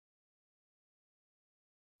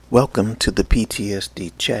Welcome to the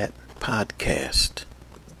PTSD Chat Podcast.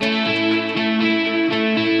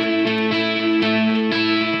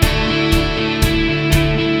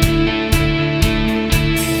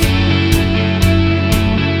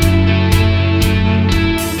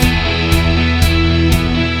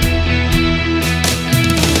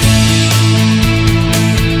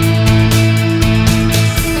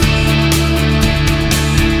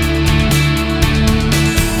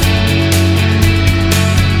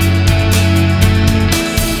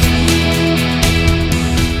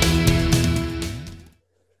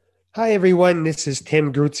 Hi, everyone. This is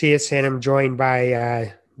Tim Grutzius, and I'm joined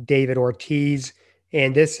by David Ortiz.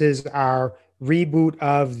 And this is our reboot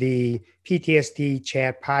of the PTSD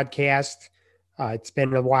Chat podcast. It's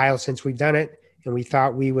been a while since we've done it, and we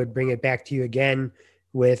thought we would bring it back to you again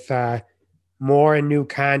with more and new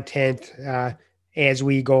content as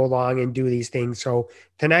we go along and do these things. So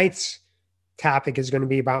tonight's topic is going to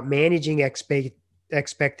be about managing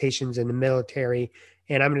expectations in the military.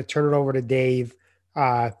 And I'm going to turn it over to Dave,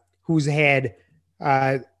 who's had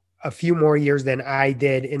a few more years than I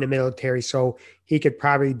did in the military. So he could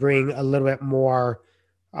probably bring a little bit more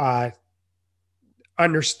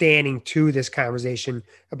understanding to this conversation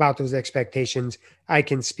about those expectations. I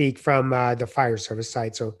can speak from the fire service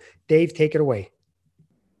side. So Dave, take it away.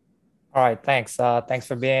 All right. Thanks. Thanks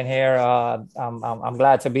for being here. I'm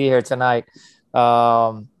glad to be here tonight.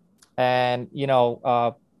 And,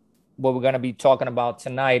 what we're going to be talking about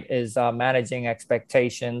tonight is managing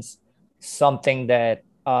expectations, something that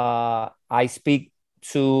I speak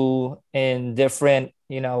to in different,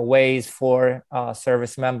 ways for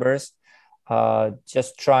service members,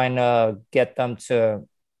 just trying to get them to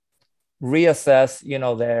reassess,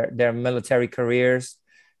 their military careers.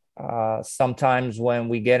 Sometimes when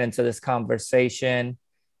we get into this conversation,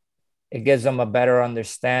 it gives them a better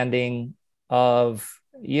understanding of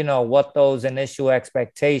what those initial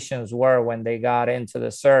expectations were when they got into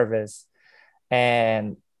the service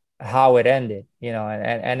and how it ended,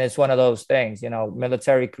 and it's one of those things,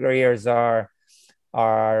 military careers are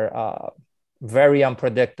very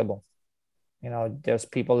unpredictable. There's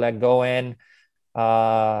people that go in,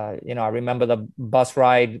 I remember the bus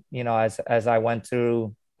ride, as I went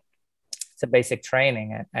through to basic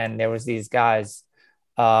training, and there was these guys,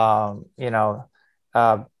 trying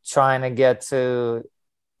to get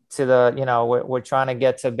to the, we're trying to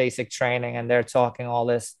get to basic training, and they're talking all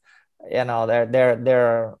this,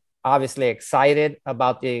 they're obviously excited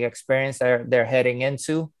about the experience they're heading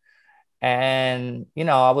into. And,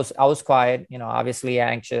 I was quiet, obviously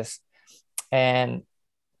anxious. And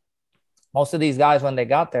most of these guys, when they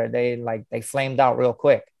got there, they flamed out real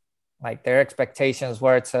quick. Like their expectations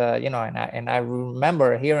were to, and I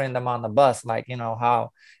remember hearing them on the bus,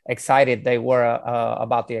 how excited they were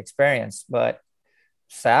about the experience. But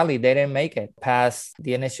sadly, they didn't make it past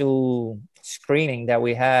the initial screening that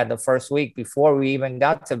we had the first week before we even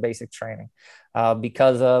got to basic training,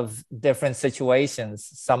 because of different situations.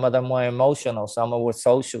 Some of them were emotional, some were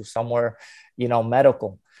social, some were,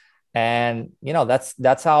 medical. And,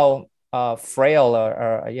 that's how frail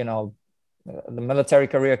or the military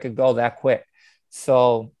career could go that quick.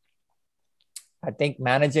 So I think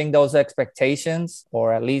managing those expectations,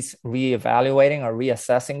 or at least reevaluating or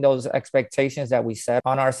reassessing those expectations that we set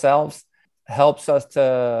on ourselves, helps us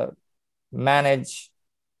to manage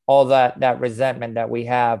all that resentment that we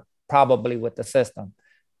have probably with the system,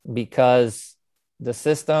 because the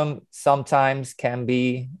system sometimes can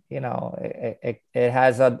be, it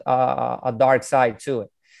has a dark side to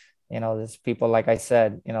it. There's people, like I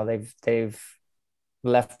said, they've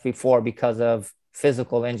left before because of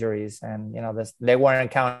physical injuries, and they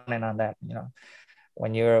weren't counting on that.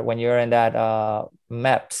 When you're in that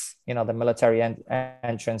MEPS, the military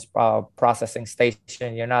entrance processing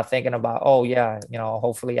station, you're not thinking about, oh yeah,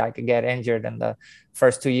 hopefully I could get injured in the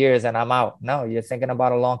first 2 years and I'm out. No, you're thinking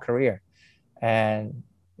about a long career. And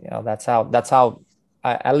that's how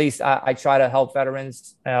at least I try to help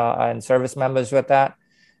veterans and service members with that.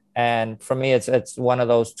 And for me, it's one of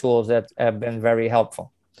those tools that have been very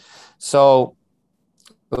helpful. So,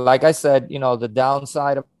 like I said, the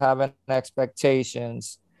downside of having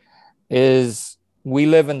expectations is we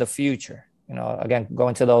live in the future. Again,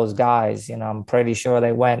 going to those guys, I'm pretty sure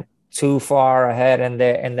they went too far ahead in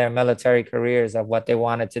their military careers of what they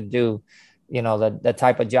wanted to do, the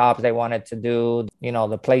type of jobs they wanted to do,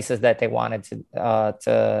 the places that they wanted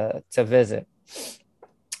to visit.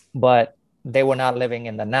 But they were not living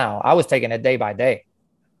in the now. I was taking it day by day.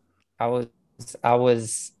 I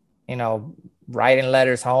was, writing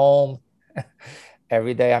letters home.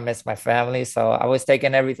 Every day I missed my family. So I was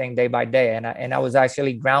taking everything day by day, and I was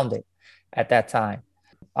actually grounded at that time.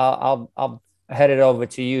 I'll head it over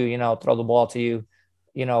to you, throw the ball to you.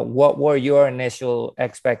 What were your initial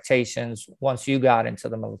expectations once you got into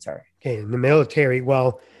the military? Okay, in the military,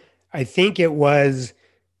 well, I think it was,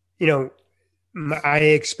 you know, I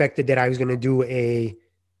expected that I was going to do a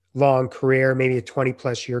long career, maybe a 20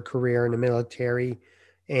 plus year career in the military.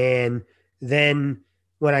 And then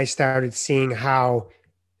when I started seeing how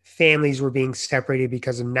families were being separated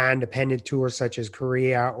because of non-dependent tours such as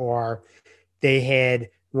Korea, or they had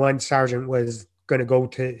one sergeant was going to go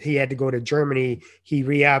to, he had to go to Germany. He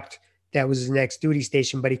re-upped. That was his next duty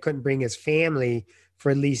station, but he couldn't bring his family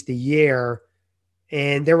for at least a year.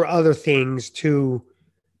 And there were other things too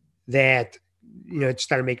that, it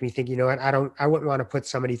started making me think, what, I wouldn't want to put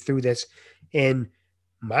somebody through this. And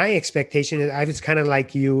my expectation is, I was kind of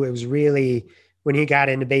like you. It was really, when you got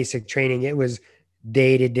into basic training, it was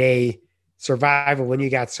day to day survival. When you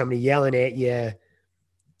got somebody yelling at you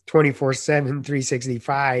 24/7,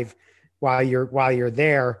 365 while you're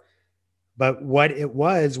there. But what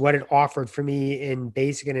it offered for me in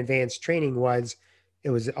basic and advanced training was, it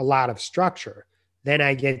was a lot of structure. Then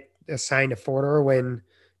I get assigned to Fort Irwin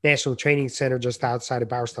National Training Center just outside of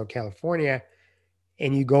Barstow, California.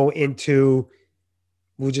 And you go into,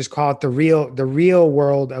 we'll just call it the real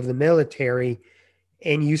world of the military.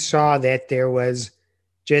 And you saw that there was,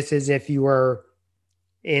 just as if you were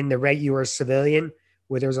in you were a civilian,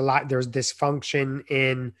 where there's dysfunction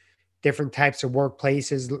in different types of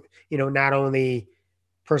workplaces, not only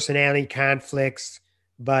personality conflicts,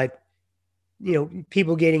 but,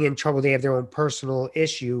 people getting in trouble. They have their own personal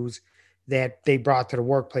issues that they brought to the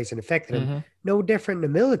workplace and affected them. Mm-hmm. No different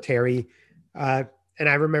in the military. And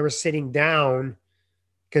I remember sitting down,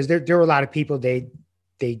 because there were a lot of people, they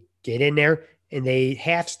get in there and they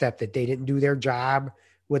half-stepped it. They didn't do their job,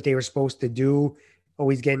 what they were supposed to do,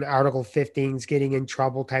 always getting Article 15s, getting in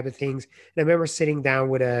trouble type of things. And I remember sitting down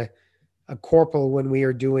with a corporal when we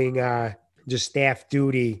were doing just staff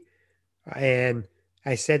duty. And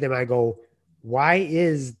I said to him, I go, why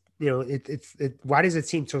is, why does it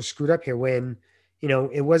seem so screwed up here when,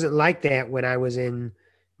 it wasn't like that when I was in,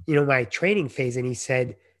 my training phase? And he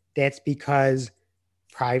said, that's because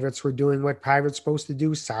privates were doing what privates supposed to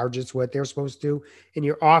do, sergeants what they're supposed to do, and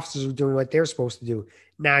your officers were doing what they're supposed to do.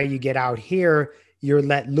 Now you get out here, you're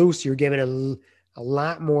let loose, you're given a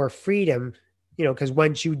lot more freedom, because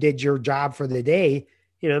once you did your job for the day,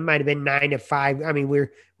 it might have been 9 to 5. I mean,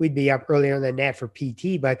 we'd be up earlier than that for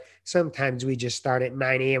PT, but sometimes we just start at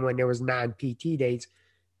 9 a.m. when there was non-PT days.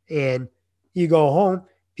 And you go home,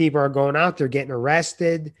 people are going out, they're getting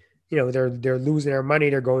arrested, they're losing their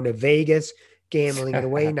money, they're going to Vegas, gambling it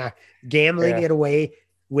away, it away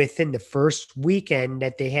within the first weekend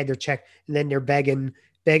that they had their check. And then they're begging,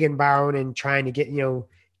 borrowing, and trying to get you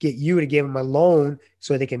to give them a loan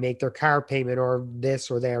so they can make their car payment or this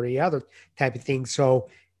or that or the other type of thing. So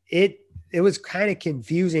it was kind of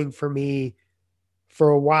confusing for me for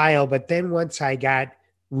a while, but then once I got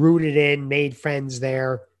rooted in, made friends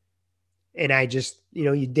there, and I just,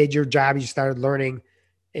 you did your job, you started learning,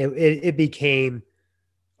 it became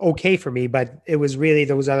okay for me. But it was really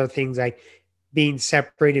those other things, like being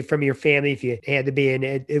separated from your family. If you had to be in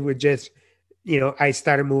it, it would just, I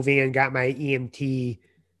started moving and got my EMT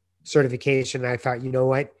certification. And I thought, you know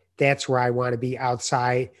what, that's where I want to be,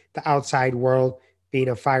 outside the outside world, being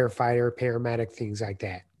a firefighter, paramedic, things like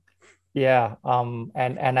that. Yeah.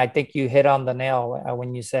 And I think you hit on the nail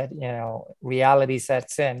when you said, reality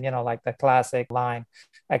sets in, like the classic line,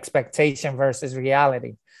 expectation versus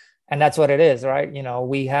reality. And that's what it is, right?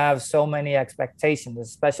 We have so many expectations,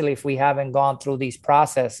 especially if we haven't gone through these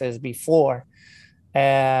processes before.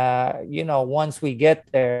 Once we get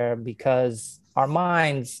there, because our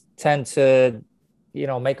minds tend to,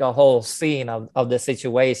 make a whole scene of the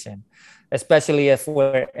situation, especially if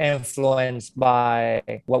we're influenced by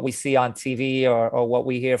what we see on TV or what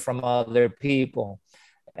we hear from other people.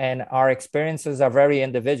 And our experiences are very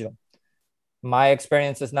individual. My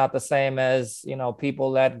experience is not the same as,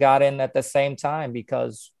 people that got in at the same time,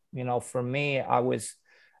 because, for me, I was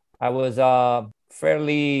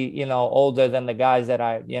fairly, older than the guys that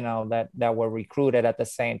that were recruited at the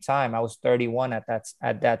same time. I was 31 at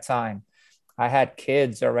that time. I had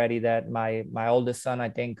kids already. That my oldest son, I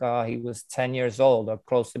think he was 10 years old, or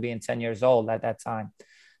close to being 10 years old at that time.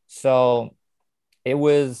 So it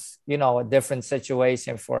was, a different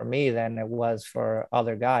situation for me than it was for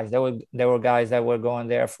other guys. There were guys that were going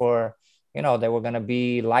there for, they were going to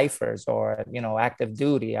be lifers or, active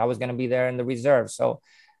duty. I was going to be there in the reserve. So,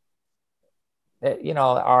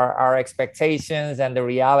 our expectations and the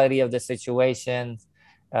reality of the situation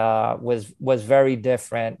was very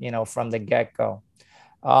different, from the get-go.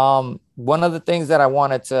 One of the things that I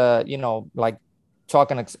wanted to, like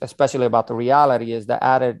talking especially about the reality is the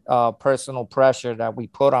added personal pressure that we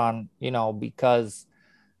put on, because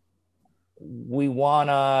we want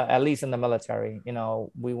to, at least in the military,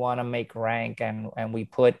 we want to make rank, and we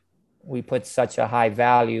put such a high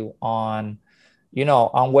value on,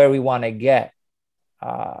 on where we want to get,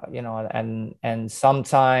 and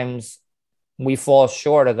sometimes we fall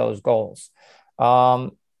short of those goals.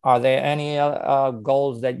 Are there any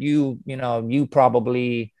goals that you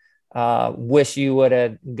probably wish you would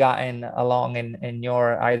have gotten along in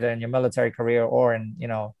your, either in your military career or in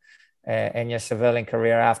your civilian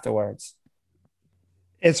career afterwards?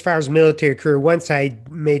 As far as military career, once I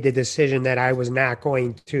made the decision that I was not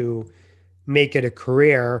going to make it a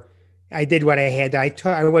career, I did what I had.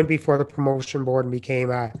 I went before the promotion board and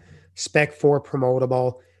became a spec 4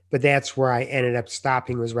 promotable, but that's where I ended up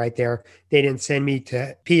stopping, was right there. They didn't send me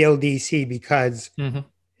to PLDC because Mm-hmm.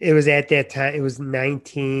 it was at that time, it was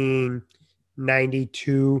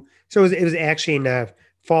 1992. So it was actually in the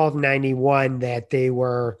fall of 91 that they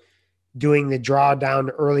were doing the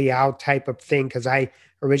drawdown early out type of thing, because I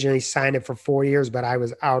originally signed it for 4 years, but I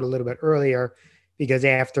was out a little bit earlier because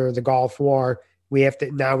after the Gulf War, we got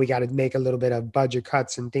to make a little bit of budget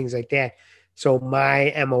cuts and things like that. So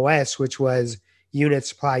my MOS, which was unit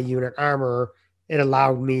supply, unit armor, it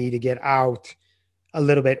allowed me to get out a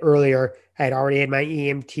little bit earlier. I had already had my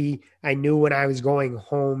EMT. I knew when I was going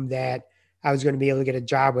home that I was going to be able to get a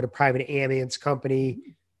job with a private ambulance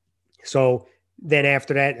company. So then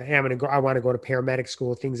after that, I want to go to paramedic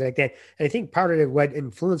school, things like that. And I think part of it, what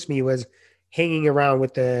influenced me was hanging around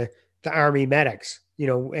with the Army medics,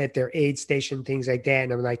 at their aid station, things like that.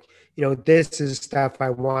 And I'm like, this is stuff I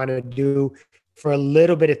want to do. For a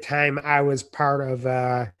little bit of time, I was part of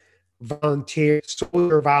a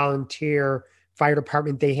soldier volunteer fire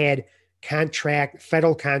department. They had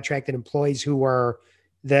federal contracted employees who were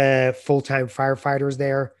the full-time firefighters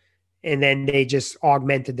there. And then they just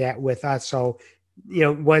augmented that with us. So,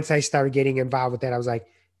 once I started getting involved with that, I was like,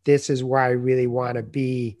 this is where I really want to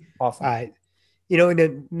be. Awesome. And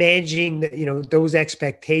then managing, those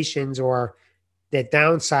expectations or that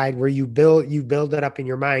downside where you build it up in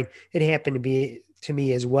your mind. It happened to be to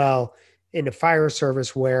me as well in the fire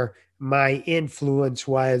service, where my influence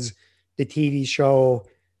was the TV show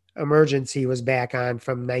Emergency was back on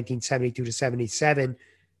from 1972 to 77.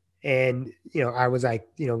 And, I was like,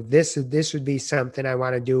 this would be something I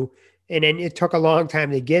want to do. And then it took a long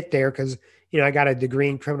time to get there because, I got a degree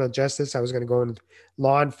in criminal justice. I was going to go into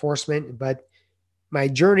law enforcement, but my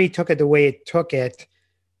journey took it the way it took it.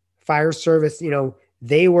 Fire service,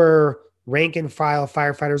 they were rank and file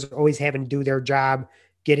firefighters, always having to do their job,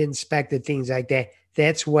 get inspected, things like that.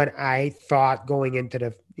 That's what I thought going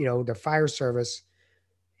into the fire service.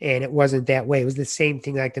 And it wasn't that way. It was the same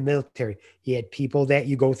thing like the military. You had people that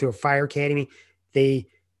you go through a fire academy, they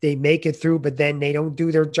make it through, but then they don't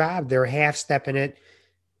do their job. They're half stepping it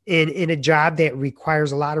in a job that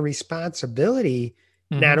requires a lot of responsibility,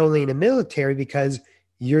 not only in the military, because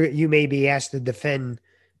you may be asked to defend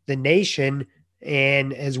the nation,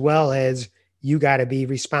 and as well as you got to be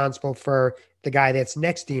responsible for the guy that's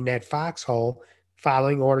next to you in that foxhole,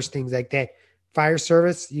 following orders, things like that. Fire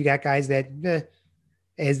service, you got guys that,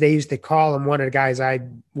 as they used to call him, one of the guys I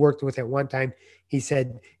worked with at one time, he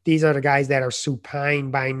said, these are the guys that are supine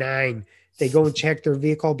by 9. They go and check their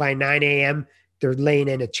vehicle by 9 a.m. They're laying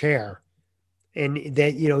in a chair. And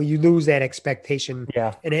that, you lose that expectation.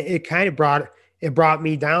 Yeah. And it kind of brought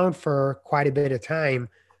me down for quite a bit of time.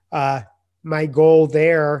 My goal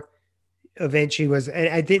there eventually was, and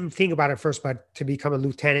I didn't think about it first, but to become a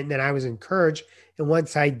lieutenant. And then I was encouraged. And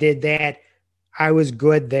once I did that, I was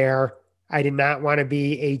good there. I did not want to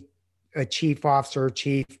be a chief officer or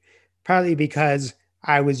chief, partly because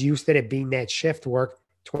I was used to it being that shift work,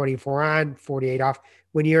 24 on, 48 off.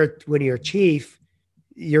 When you're chief,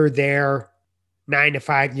 you're there 9 to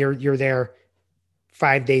 5. You're there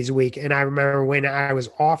 5 days a week. And I remember when I was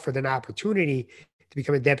offered an opportunity to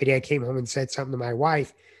become a deputy, I came home and said something to my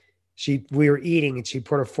wife. We were eating and she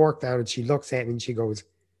put her fork down and she looks at me and she goes,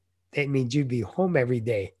 "That means you'd be home every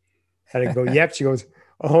day." And I go, "Yep." She goes,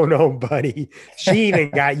 "Oh no, buddy." She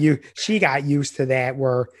got used to that,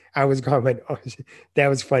 where I was going, "Oh, that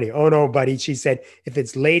was funny." "Oh no, buddy." She said, "If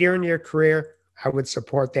it's later in your career, I would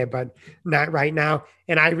support that, but not right now."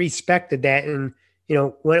 And I respected that. And,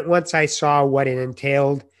 once I saw what it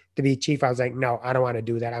entailed to be chief, I was like, no, I don't want to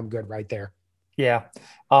do that. I'm good right there. Yeah.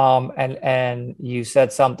 And you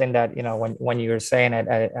said something that, when you were saying it,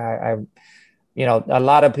 I a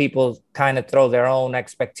lot of people kind of throw their own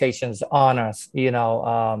expectations on us,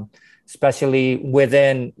 especially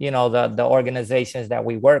within, the organizations that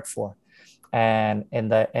we work for. And in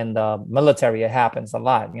the military, it happens a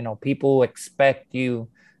lot. People expect you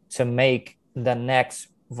to make the next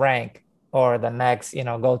rank, or the next,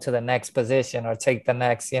 go to the next position, or take the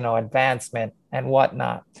next, advancement and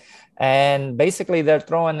whatnot. And basically they're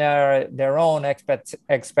throwing their own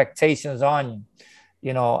expectations on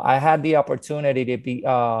you. I had the opportunity to be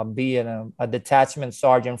a detachment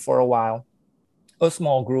sergeant for a while, a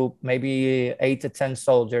small group, maybe 8 to 10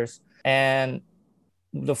 soldiers. And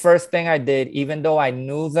the first thing I did, even though I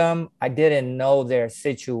knew them, I didn't know their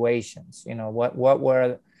situations. What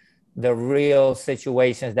were the real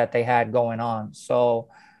situations that they had going on. So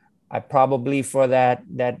I probably, for that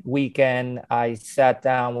weekend, I sat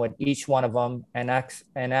down with each one of them and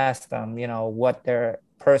asked them, what their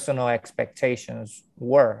personal expectations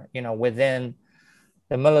were, within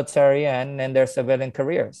the military and in their civilian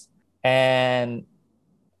careers. And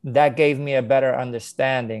that gave me a better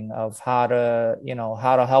understanding of how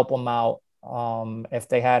to help them out. If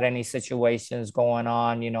they had any situations going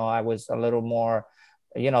on, I was a little more,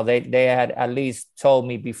 they had at least told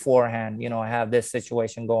me beforehand, I have this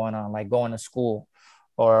situation going on, like going to school,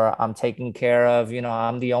 or I'm taking care of,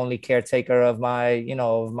 I'm the only caretaker of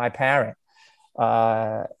my parent.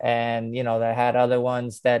 And, they had other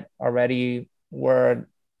ones that already were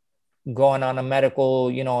going on a medical,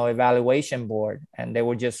 evaluation board, and they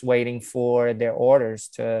were just waiting for their orders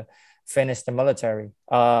to finish the military.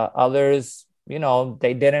 Others,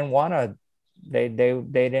 they didn't want to, they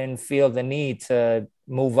didn't feel the need to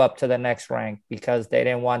move up to the next rank, because they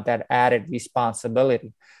didn't want that added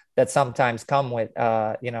responsibility that sometimes come with,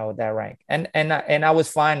 that rank. And I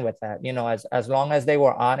was fine with that, as long as they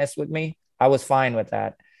were honest with me, I was fine with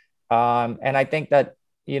that. And I think that,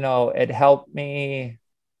 it helped me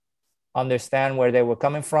understand where they were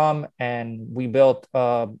coming from, and we built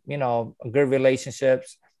good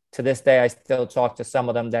relationships. To this day, I still talk to some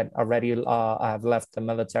of them that already have left the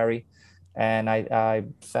military, and I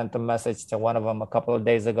sent a message to one of them a couple of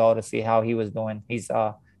days ago to see how he was doing. He's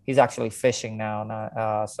actually fishing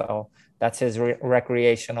now, so that's his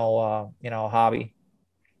recreational hobby.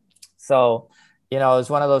 So it's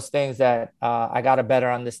one of those things that I got a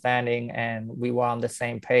better understanding, and we were on the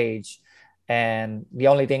same page. And the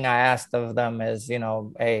only thing I asked of them is,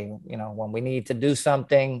 hey, when we need to do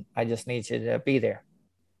something, I just need you to be there.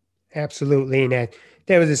 Absolutely. And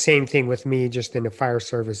that was the same thing with me, just in the fire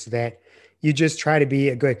service, that you just try to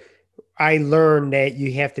be I learned that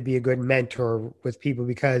you have to be a good mentor with people,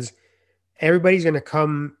 because everybody's going to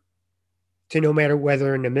come to, no matter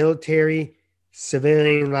whether in the military,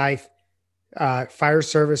 civilian life, fire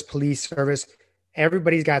service, police service,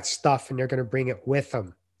 everybody's got stuff and they're going to bring it with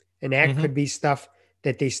them. And that could be stuff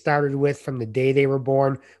that they started with from the day they were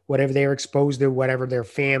born, whatever they were exposed to, whatever their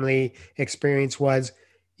family experience was.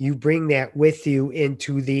 You bring that with you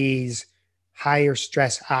into these higher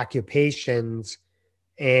stress occupations.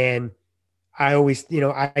 And I always,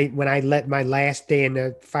 when I let my last day in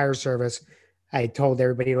the fire service, I told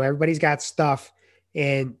everybody, everybody's got stuff.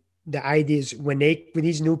 And the idea is when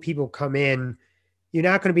these new people come in, you're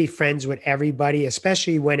not going to be friends with everybody,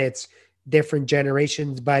 especially when it's different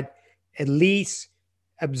generations, but at least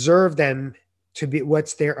observe them to be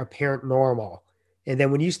what's their apparent normal. And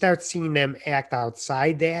then when you start seeing them act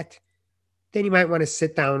outside that, then you might want to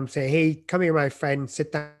sit down and say, hey, come here, my friend,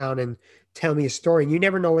 sit down and tell me a story. And you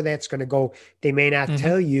never know where that's going to go. They may not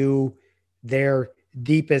tell you their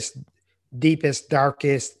deepest,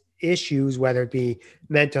 darkest issues, whether it be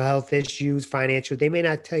mental health issues, financial. They may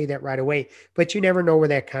not tell you that right away, but you never know where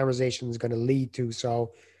that conversation is going to lead to.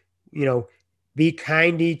 So, be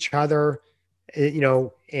kind to each other,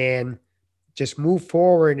 and just move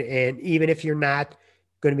forward. And even if you're not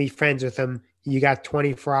going to be friends with them, you got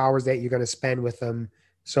 24 hours that you're going to spend with them.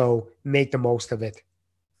 So make the most of it.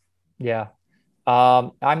 Yeah.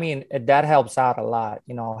 I mean, that helps out a lot,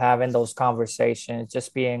 having those conversations,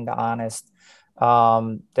 just being honest.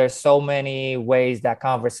 There's so many ways that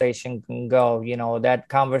conversation can go. That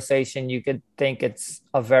conversation, you could think it's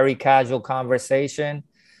a very casual conversation,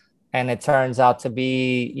 and it turns out to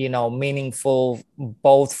be, meaningful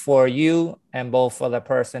both for you and both for the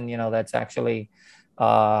person, that's actually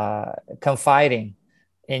confiding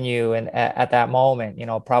in you. And at that moment,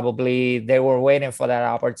 probably they were waiting for that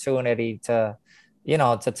opportunity to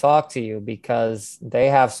talk to you, because they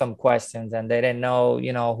have some questions and they didn't know,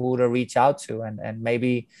 who to reach out to. And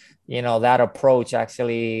maybe, that approach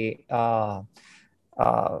actually, help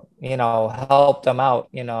them out,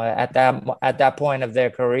 at that point of their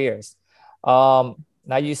careers. Now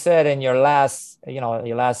you said in your last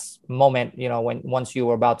moment, once you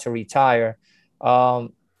were about to retire,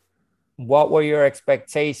 what were your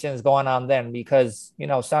expectations going on then? Because,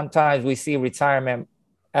 sometimes we see retirement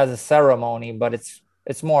as a ceremony, but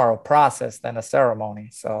it's more a process than a ceremony.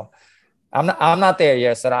 So I'm not there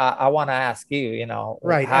yet. So I want to ask you,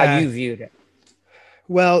 Right. how you viewed it.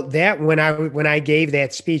 Well, that when I gave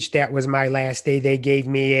that speech, that was my last day. They gave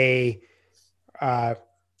me uh,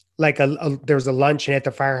 there's a luncheon at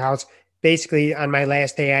the firehouse. Basically, on my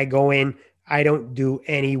last day, I go in. I don't do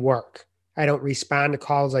any work. I don't respond to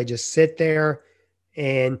calls. I just sit there,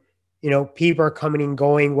 and people are coming and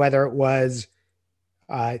going. Whether it was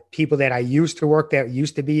people that I used to work that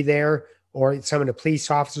used to be there, or some of the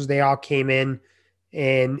police officers, they all came in,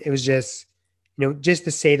 and it was just just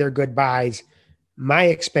to say their goodbyes. My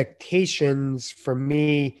expectations for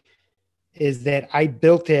me is that I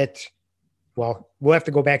built it. Well, we'll have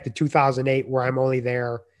to go back to 2008, where I'm only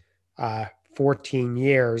there 14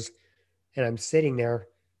 years. And I'm sitting there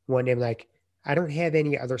one day, I'm like, I don't have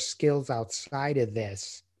any other skills outside of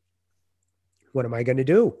this. What am I going to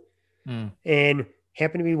do? And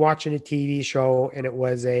happened to be watching a TV show, and it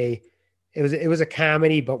was a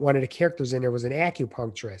comedy, but one of the characters in there was an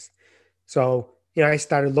acupuncturist. So, I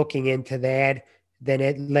started looking into that. Then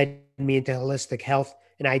it led me into holistic health.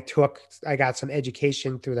 And I got some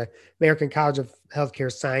education through the American College of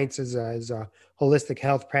Healthcare Sciences as a holistic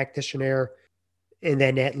health practitioner. And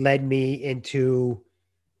then that led me into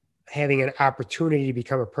having an opportunity to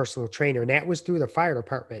become a personal trainer. And that was through the fire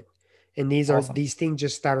department. And Awesome. these things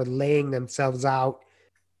just started laying themselves out.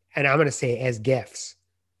 And I'm going to say as gifts,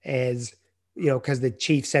 as because the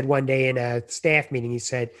chief said one day in a staff meeting, he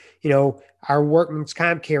said, our workman's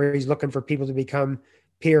comp carrier is looking for people to become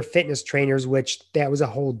peer fitness trainers, which that was a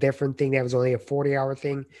whole different thing. That was only a 40-hour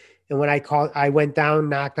thing. And when I went down,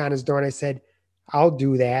 knocked on his door, and I said, I'll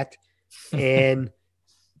do that. And,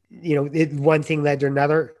 one thing led to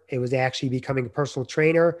another. It was actually becoming a personal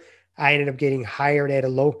trainer. I ended up getting hired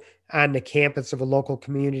on the campus of a local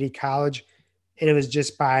community college. And it was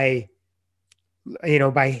just by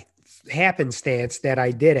happenstance that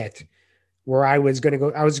I did it, where I was going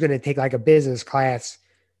to take like a business class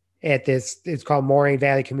at it's called Moraine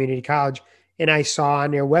Valley Community College. And I saw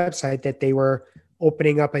on their website that they were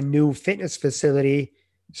opening up a new fitness facility.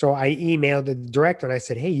 So I emailed the director and I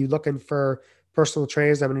said, hey, you looking for personal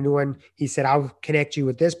trainers? I'm a new one. He said, I'll connect you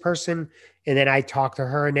with this person. And then I talked to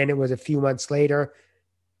her, and then it was a few months later,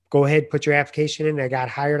 go ahead, put your application in. I got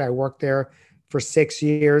hired. I worked there for 6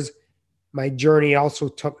 years. My journey also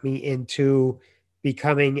took me into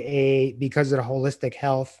because of the holistic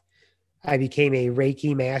health, I became a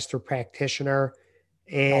Reiki master practitioner.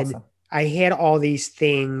 And Awesome. I had all these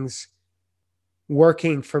things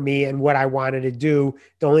working for me and what I wanted to do.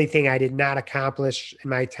 The only thing I did not accomplish in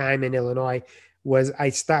my time in Illinois was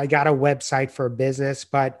I got a website for a business,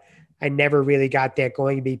 but I never really got that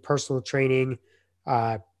going to be personal training,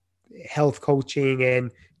 health coaching,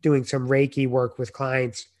 and doing some Reiki work with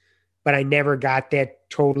clients. But I never got that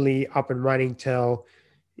totally up and running till,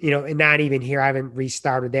 and not even here. I haven't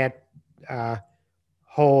restarted that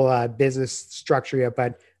whole business structure yet,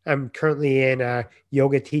 but I'm currently in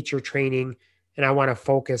yoga teacher training, and I want to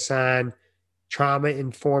focus on trauma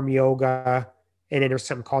informed yoga. And then there's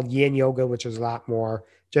something called yin yoga, which is a lot more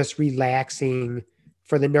just relaxing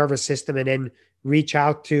for the nervous system, and then reach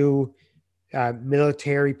out to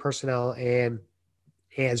military personnel and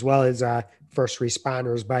as well as first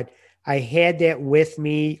responders. But I had that with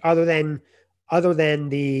me other than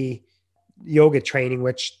the yoga training,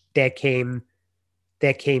 which that came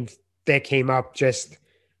up. Just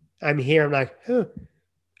I'm here. I'm like,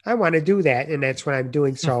 I want to do that, and that's what I'm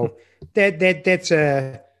doing. So it's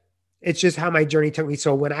just how my journey took me.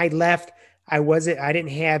 So when I left, I didn't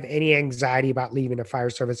have any anxiety about leaving the fire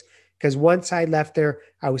service, because once I left there,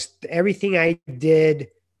 everything I did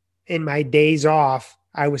in my days off,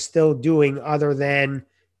 I was still doing, other than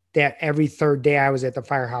that every third day I was at the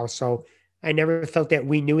firehouse. So I never felt that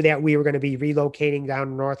we knew that we were going to be relocating down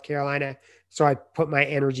to North Carolina. So I put my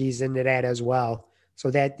energies into that as well.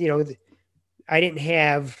 So that, I didn't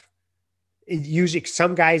have, usually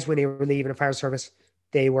some guys, when they were leaving the fire service,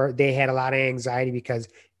 they had a lot of anxiety because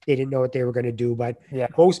they didn't know what they were going to do. But Yeah.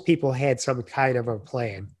 most people had some kind of a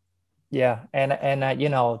plan. Yeah. And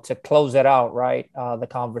to close it out, right. The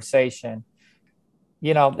conversation,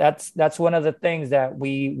 that's one of the things that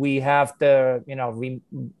we have to,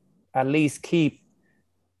 at least keep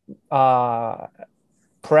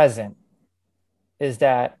present, is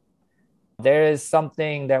that there is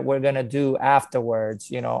something that we're going to do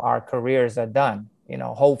afterwards. Our careers are done,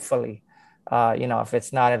 hopefully, if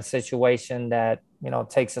it's not a situation that,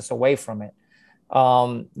 takes us away from it,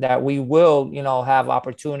 that we will, have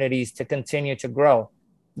opportunities to continue to grow.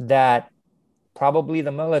 that probably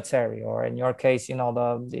the military, or in your case, being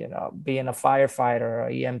a firefighter or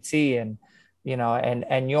EMT, and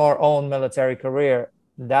your own military career,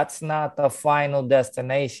 that's not the final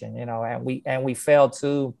destination, and we fail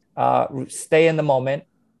to stay in the moment.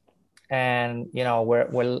 And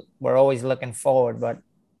we're always looking forward, but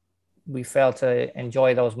we fail to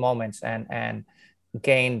enjoy those moments and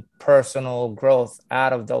gain personal growth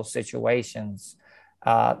out of those situations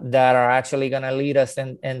that are actually going to lead us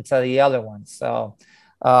into the other ones. So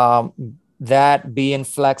that being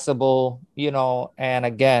flexible, and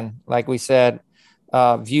again, like we said,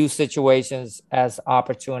 view situations as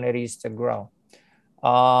opportunities to grow.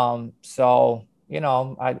 So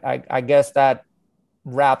I guess that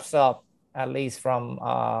wraps up, at least from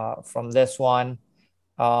this one.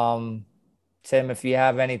 Tim, if you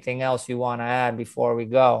have anything else you want to add before we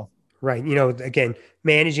go. Right. Again,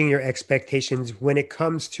 managing your expectations when it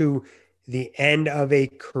comes to the end of a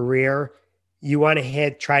career, you want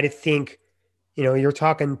to try to think, you're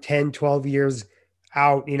talking 10, 12 years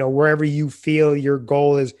out, wherever you feel your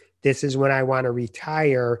goal is, this is when I want to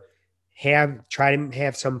retire. Try to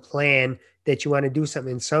have some plan that you want to do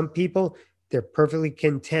something. And some people, they're perfectly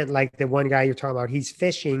content. Like the one guy you're talking about, he's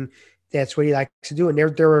fishing. That's what he likes to do. And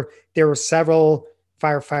there were several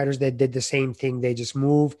firefighters that did the same thing. They just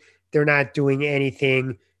move. They're not doing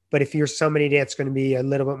anything. But if you're somebody that's going to be a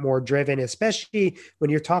little bit more driven, especially when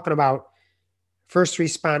you're talking about first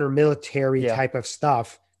responder, military type of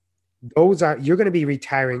stuff, you're going to be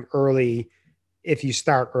retiring early. If you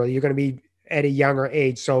start early, you're going to be at a younger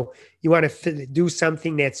age. So you want to do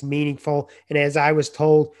something that's meaningful. And as I was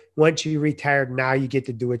told, once you retired, now you get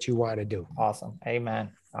to do what you want to do. Awesome.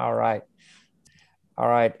 Amen. All right.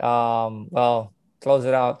 Well, close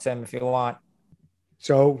it out, Tim, if you want.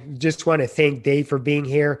 So just want to thank Dave for being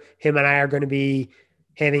here. Him and I are going to be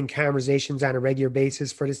having conversations on a regular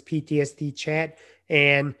basis for this PTSD chat.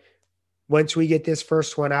 And once we get this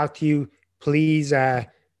first one out to you, please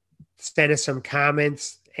send us some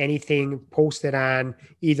comments, anything posted on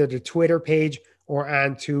either the Twitter page or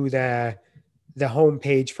onto the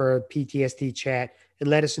homepage for PTSD chat, and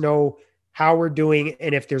let us know how we're doing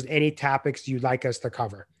and if there's any topics you'd like us to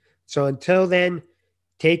cover. So until then,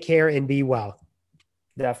 take care and be well.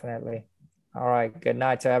 Definitely. All right. Good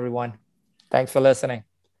night to everyone. Thanks for listening.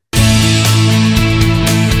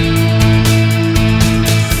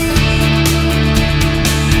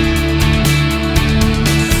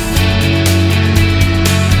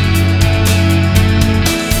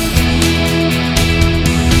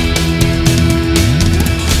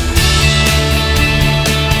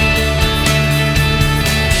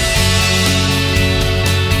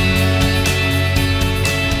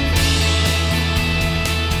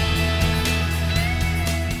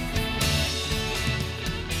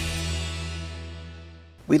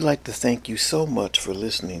 We'd like to thank you so much for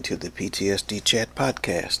listening to the PTSD Chat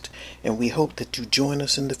podcast, and we hope that you join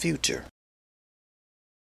us in the future.